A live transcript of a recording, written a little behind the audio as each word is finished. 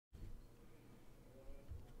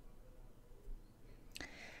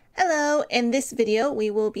in this video, we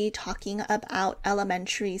will be talking about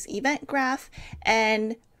Elementary's event graph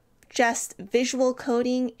and just visual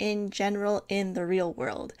coding in general in the real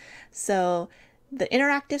world. So the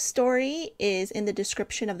interactive story is in the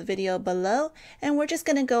description of the video below, and we're just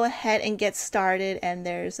going to go ahead and get started, and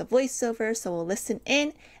there's a voiceover, so we'll listen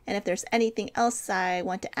in, and if there's anything else I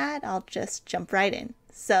want to add, I'll just jump right in.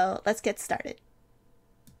 So let's get started.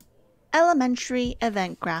 Elementary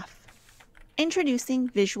Event Graph. Introducing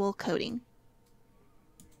visual coding.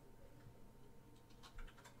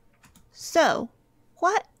 So,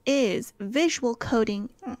 what is visual coding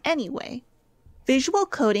anyway? Visual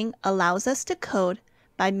coding allows us to code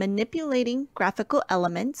by manipulating graphical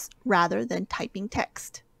elements rather than typing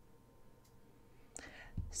text.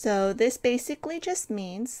 So this basically just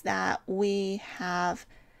means that we have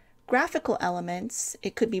graphical elements.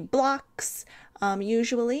 It could be blocks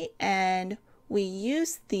usually, and we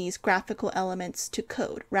use these graphical elements to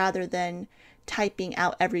code rather than typing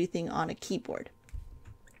out everything on a keyboard.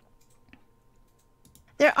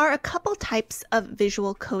 There are a couple types of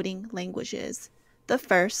visual coding languages. The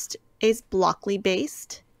first is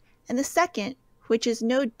Blockly-based, and the second, which is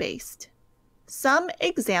node-based. Some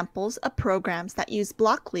examples of programs that use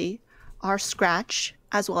Blockly are Scratch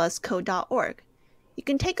as well as code.org. You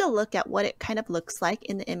can take a look at what it kind of looks like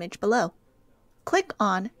in the image below. Click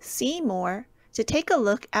on See More to take a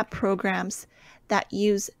look at programs that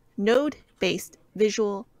use node-based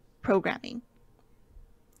visual programming.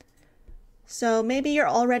 So maybe you're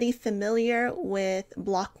already familiar with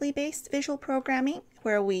Blockly-based visual programming,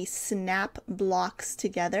 where we snap blocks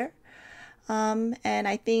together. And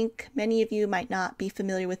I think many of you might not be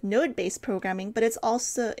familiar with node-based programming, but it's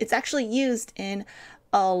actually used in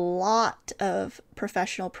a lot of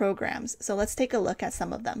professional programs. So let's take a look at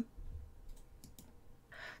some of them.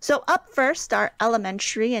 So up first are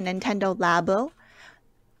Elementary and Nintendo Labo.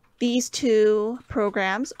 These two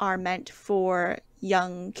programs are meant for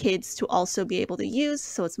young kids to also be able to use,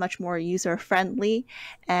 so it's much more user-friendly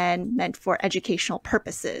and meant for educational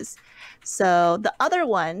purposes. So the other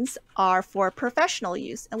ones are for professional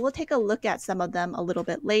use, and we'll take a look at some of them a little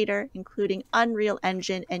bit later, including Unreal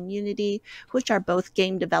Engine and Unity, which are both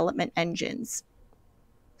game development engines.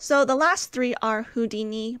 So the last three are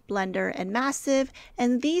Houdini, Blender, and Massive,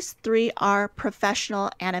 and these three are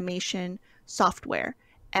professional animation software.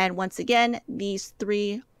 And once again, these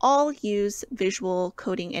three all use visual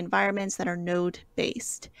coding environments that are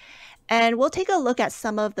node-based. And we'll take a look at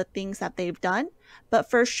some of the things that they've done, but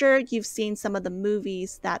for sure you've seen some of the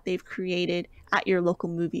movies that they've created at your local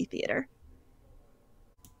movie theater.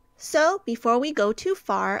 So before we go too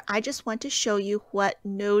far, I just want to show you what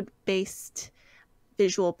node-based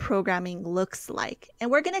visual programming looks like. And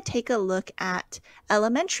we're going to take a look at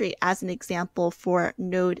Elementary as an example for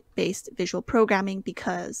node-based visual programming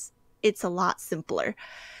because it's a lot simpler.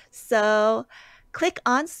 So click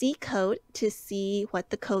on See Code to see what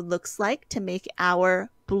the code looks like to make our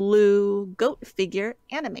blue goat figure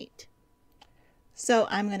animate. So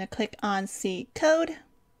I'm going to click on See Code.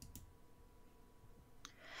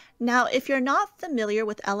 Now, if you're not familiar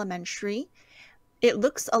with Elementary, it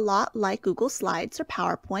looks a lot like Google Slides or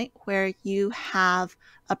PowerPoint, where you have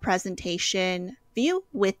a presentation view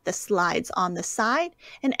with the slides on the side,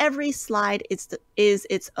 and every slide is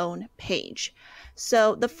its own page.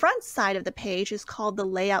 So the front side of the page is called the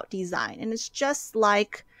layout design, and it's just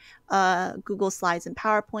like Google Slides and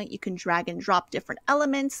PowerPoint. You can drag and drop different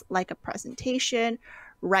elements like a presentation,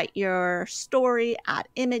 write your story, add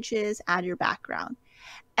images, add your background.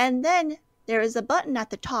 And then there is a button at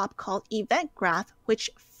the top called Event Graph, which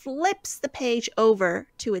flips the page over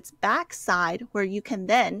to its back side, where you can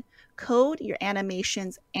then code your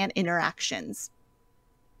animations and interactions.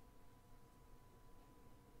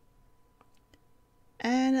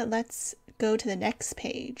 And let's go to the next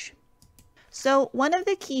page. So one of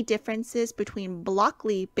the key differences between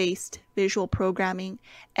Blockly-based visual programming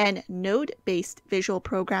and node-based visual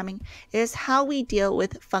programming is how we deal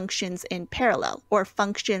with functions in parallel, or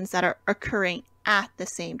functions that are occurring at the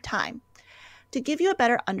same time. To give you a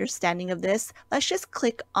better understanding of this, let's just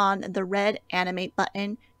click on the red Animate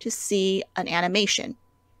button to see an animation.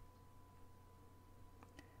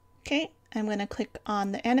 Okay, I'm going to click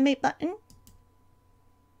on the Animate button.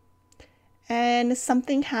 And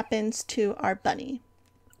something happens to our bunny.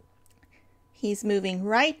 He's moving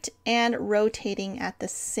right and rotating at the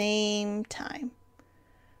same time.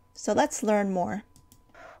 So let's learn more.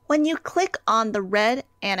 When you click on the red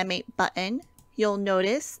Animate button, you'll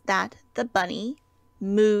notice that the bunny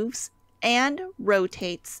moves and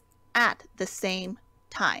rotates at the same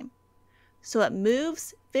time. So it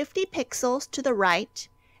moves 50 pixels to the right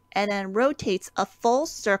and then rotates a full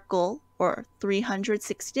circle or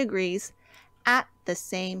 360 degrees at the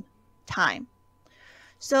same time.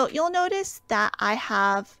 So you'll notice that I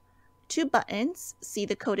have two buttons, see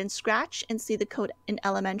the code in Scratch and see the code in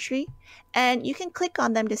Elementary, and you can click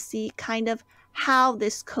on them to see kind of how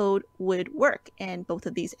this code would work in both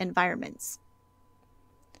of these environments.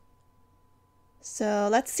 So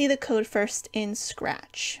let's see the code first in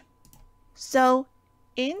Scratch. So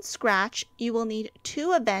in Scratch, you will need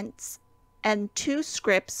two events and two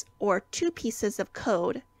scripts or two pieces of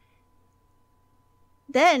code.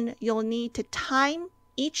 Then you'll need to time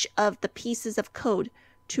each of the pieces of code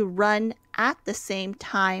to run at the same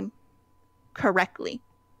time correctly.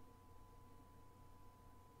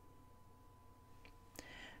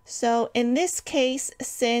 So in this case,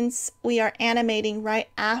 since we are animating right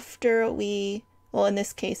after in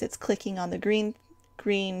this case, it's clicking on the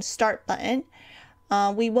green start button,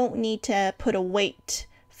 we won't need to put a wait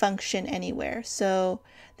function anywhere. So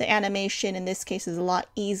the animation in this case is a lot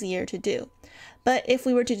easier to do. But if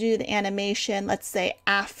we were to do the animation, let's say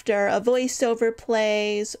after a voiceover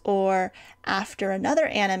plays or after another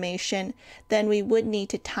animation, then we would need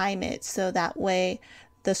to time it so that way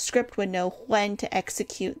the script would know when to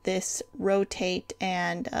execute this rotate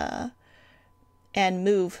and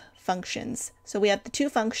move functions. So we have the two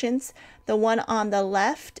functions. The one on the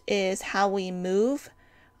left is how we move.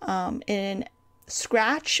 In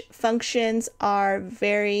Scratch, functions are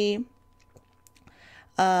very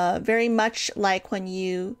much like when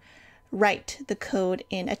you write the code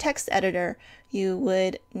in a text editor. You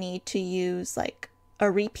would need to use like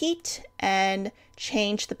a repeat and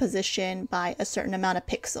change the position by a certain amount of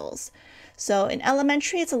pixels. So in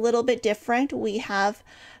Elementary, it's a little bit different. We have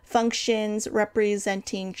functions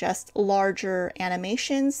representing just larger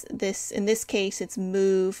animations. In this case, it's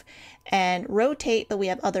move and rotate, but we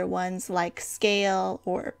have other ones like scale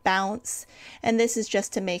or bounce. And this is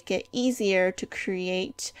just to make it easier to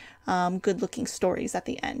create good looking stories at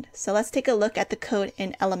the end. So let's take a look at the code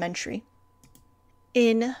in Elementary.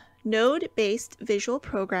 In node-based visual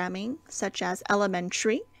programming, such as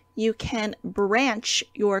Elementary, you can branch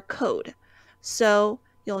your code. So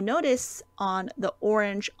you'll notice on the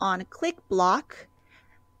orange on click block,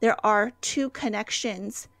 there are two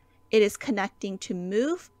connections. It is connecting to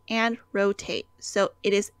move and rotate. So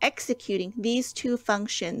it is executing these two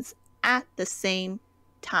functions at the same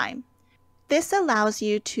time. This allows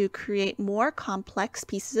you to create more complex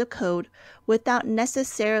pieces of code without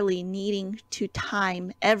necessarily needing to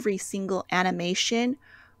time every single animation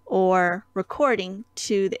or recording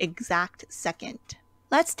to the exact second.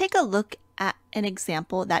 Let's take a look at an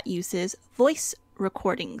example that uses voice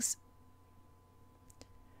recordings.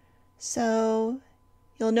 So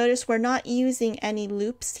you'll notice we're not using any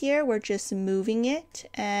loops here, we're just moving it,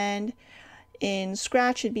 and in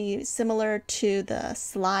Scratch it'd be similar to the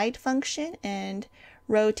slide function, and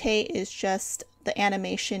rotate is just the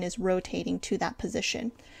animation is rotating to that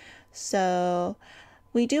position. So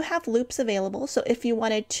we do have loops available, so if you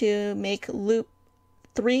wanted to make loop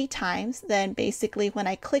 3 times, then basically when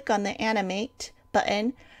I click on the animate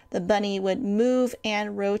button, the bunny would move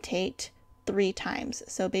and rotate 3 times.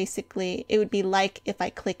 So basically it would be like if I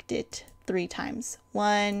clicked it 3 times.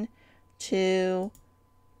 1, 2,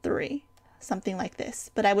 3, something like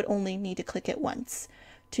this. But I would only need to click it once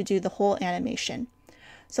to do the whole animation.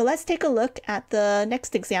 So let's take a look at the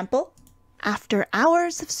next example. After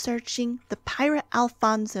hours of searching, the pirate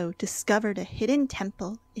Alfonso discovered a hidden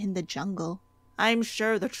temple in the jungle. I'm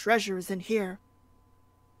sure the treasure is in here.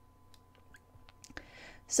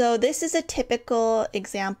 So this is a typical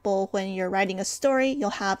example when you're writing a story. You'll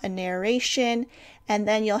have a narration and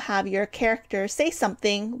then you'll have your character say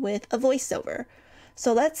something with a voiceover.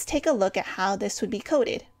 So let's take a look at how this would be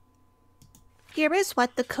coded. Here is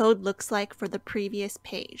what the code looks like for the previous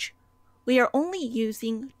page. We are only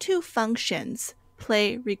using 2 functions,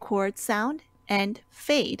 play, record sound, and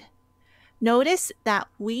fade. Notice that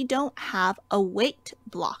we don't have a wait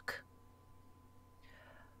block.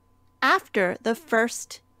 After the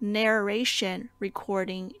first narration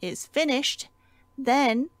recording is finished,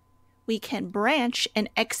 then we can branch and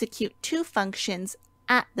execute 2 functions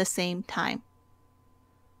at the same time.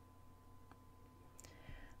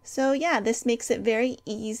 So yeah, this makes it very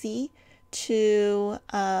easy to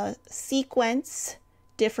sequence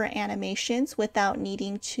different animations without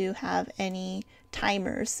needing to have any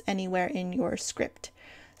timers anywhere in your script.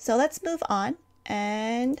 So let's move on,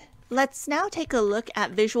 and let's now take a look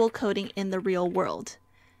at visual coding in the real world.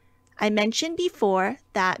 I mentioned before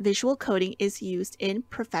that visual coding is used in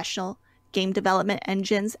professional game development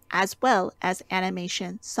engines as well as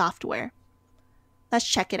animation software. Let's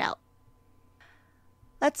check it out.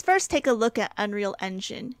 Let's first take a look at Unreal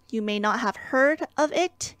Engine. You may not have heard of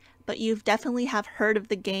it, but you've definitely have heard of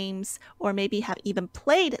the games or maybe have even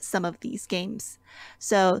played some of these games.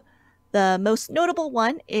 So the most notable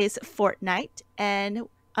one is Fortnite, and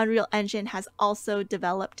Unreal Engine has also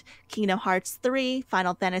developed Kingdom Hearts 3,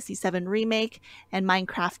 Final Fantasy VII Remake, and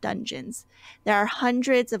Minecraft Dungeons. There are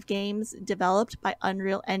hundreds of games developed by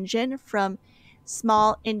Unreal Engine, from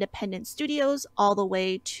small independent studios all the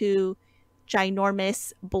way to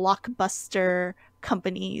ginormous blockbuster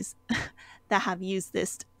companies that have used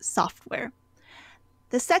this software.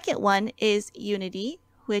 The second one is Unity,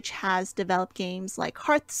 which has developed games like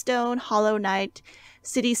Hearthstone, Hollow Knight,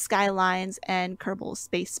 City Skylines, and Kerbal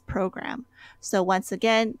Space Program. So once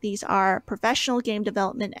again, these are professional game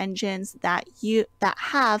development engines that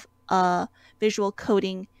have a visual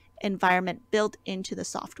coding environment built into the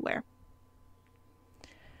software.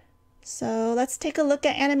 So let's take a look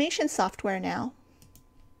at animation software now.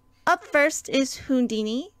 Up first is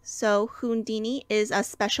Houdini. So Houdini is a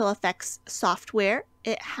special effects software.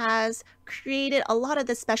 It has created a lot of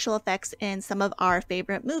the special effects in some of our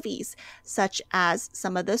favorite movies, such as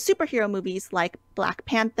some of the superhero movies like Black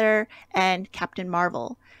Panther and Captain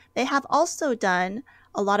Marvel. They have also done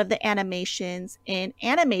a lot of the animations in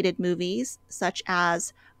animated movies, such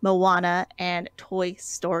as Moana and Toy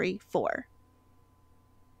Story 4.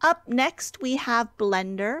 Up next, we have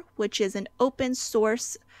Blender, which is an open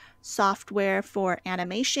source software for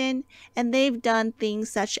animation, and they've done things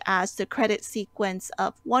such as the credit sequence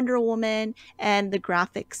of Wonder Woman and the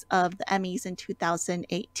graphics of the Emmys in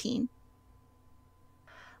 2018.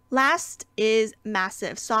 Last is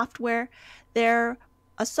Massive Software. They're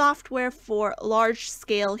a software for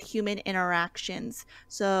large-scale human interactions.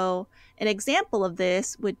 So an example of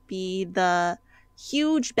this would be the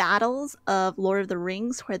huge battles of Lord of the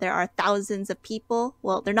Rings, where there are thousands of people.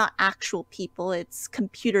 Well, they're not actual people, it's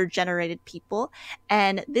computer generated people.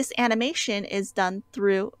 And this animation is done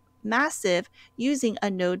through Massive using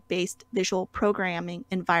a node-based visual programming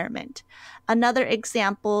environment. Another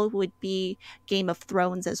example would be Game of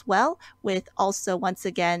Thrones as well, with also, once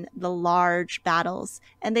again, the large battles.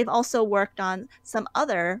 And they've also worked on some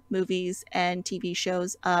other movies and TV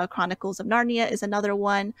shows. Chronicles of Narnia is another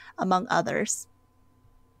one, among others.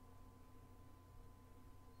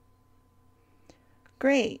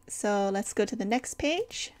 Great, so let's go to the next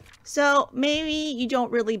page. So maybe you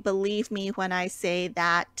don't really believe me when I say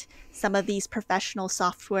that some of these professional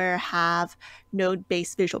software have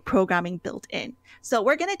node-based visual programming built in. So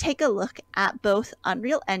we're going to take a look at both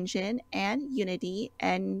Unreal Engine and Unity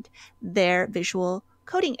and their visual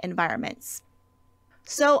coding environments.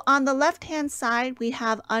 So on the left-hand side, we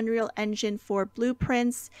have Unreal Engine for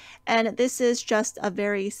blueprints, and this is just a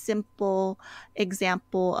very simple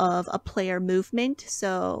example of a player movement.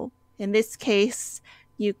 So in this case,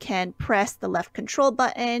 you can press the left control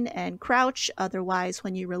button and crouch. Otherwise,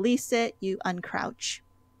 when you release it, you uncrouch.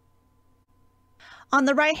 On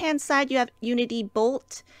the right-hand side, you have Unity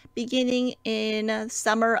Bolt. Beginning in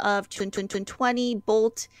summer of 2020,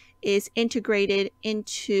 Bolt is integrated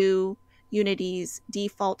into Unity's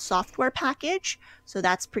default software package, so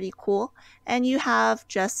that's pretty cool. And you have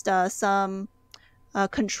just some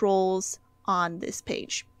controls on this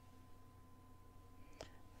page.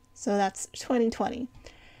 So that's 2020.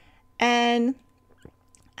 And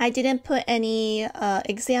I didn't put any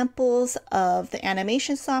examples of the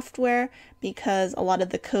animation software because a lot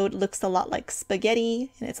of the code looks a lot like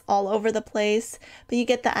spaghetti and it's all over the place, but you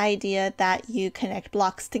get the idea that you connect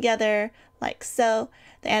blocks together like so.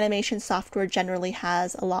 The animation software generally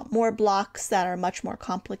has a lot more blocks that are much more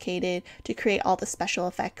complicated to create all the special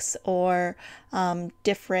effects or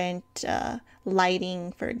different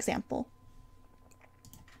lighting, for example.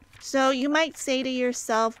 So you might say to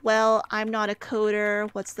yourself, well, I'm not a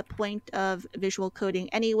coder. What's the point of visual coding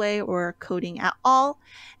anyway, or coding at all?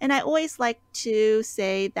 And I always like to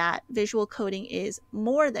say that visual coding is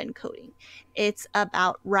more than coding. It's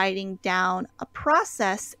about writing down a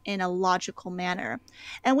process in a logical manner.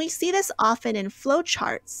 And we see this often in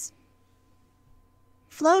flowcharts.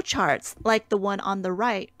 Flowcharts, like the one on the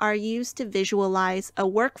right, are used to visualize a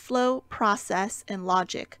workflow, process, and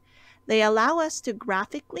logic. They allow us to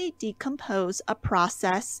graphically decompose a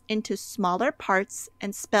process into smaller parts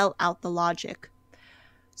and spell out the logic.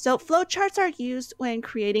 So flowcharts are used when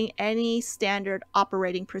creating any standard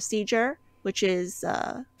operating procedure, which is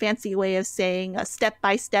a fancy way of saying a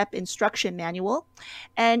step-by-step instruction manual.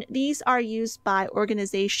 And these are used by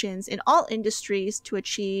organizations in all industries to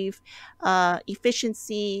achieve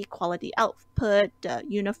efficiency, quality output,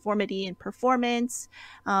 uniformity in performance,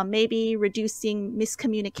 maybe reducing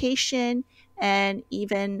miscommunication, and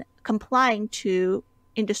even complying to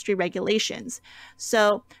industry regulations.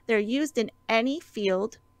 So they're used in any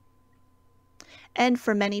field and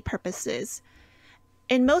for many purposes.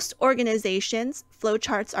 In most organizations,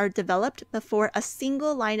 flowcharts are developed before a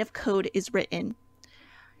single line of code is written.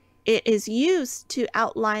 It is used to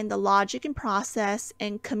outline the logic and process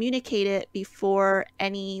and communicate it before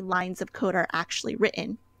any lines of code are actually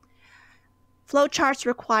written. Flowcharts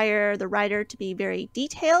require the writer to be very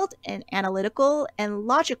detailed and analytical and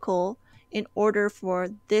logical in order for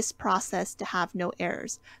this process to have no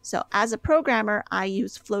errors. So as a programmer, I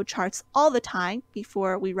use flowcharts all the time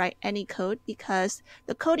before we write any code because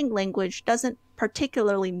the coding language doesn't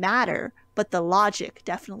particularly matter, but the logic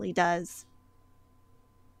definitely does.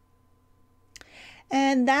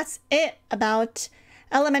 And that's it about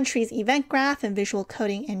Elementary's event graph and visual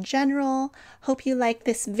coding in general. Hope you like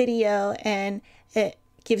this video and it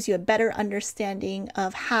gives you a better understanding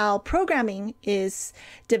of how programming is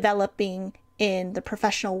developing in the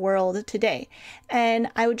professional world today. And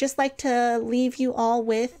I would just like to leave you all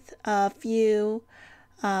with a few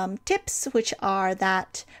tips, which are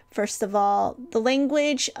that, first of all, the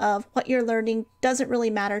language of what you're learning doesn't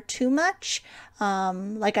really matter too much,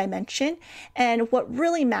 like I mentioned. And what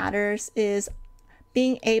really matters is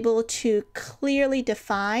being able to clearly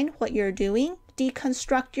define what you're doing,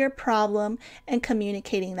 deconstruct your problem, and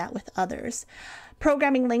communicating that with others.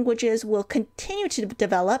 Programming languages will continue to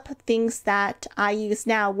develop. Things that I use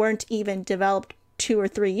now weren't even developed 2 or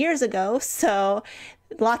 3 years ago, so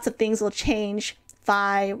lots of things will change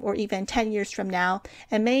 5 or even 10 years from now,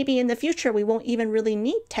 and maybe in the future we won't even really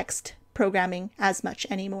need text programming as much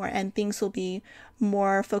anymore, and things will be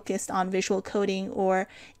more focused on visual coding, or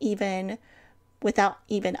even without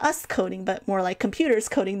even us coding, but more like computers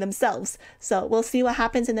coding themselves. So we'll see what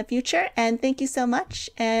happens in the future, and thank you so much,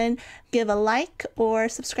 and give a like or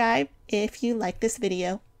subscribe if you like this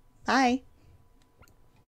video. Bye!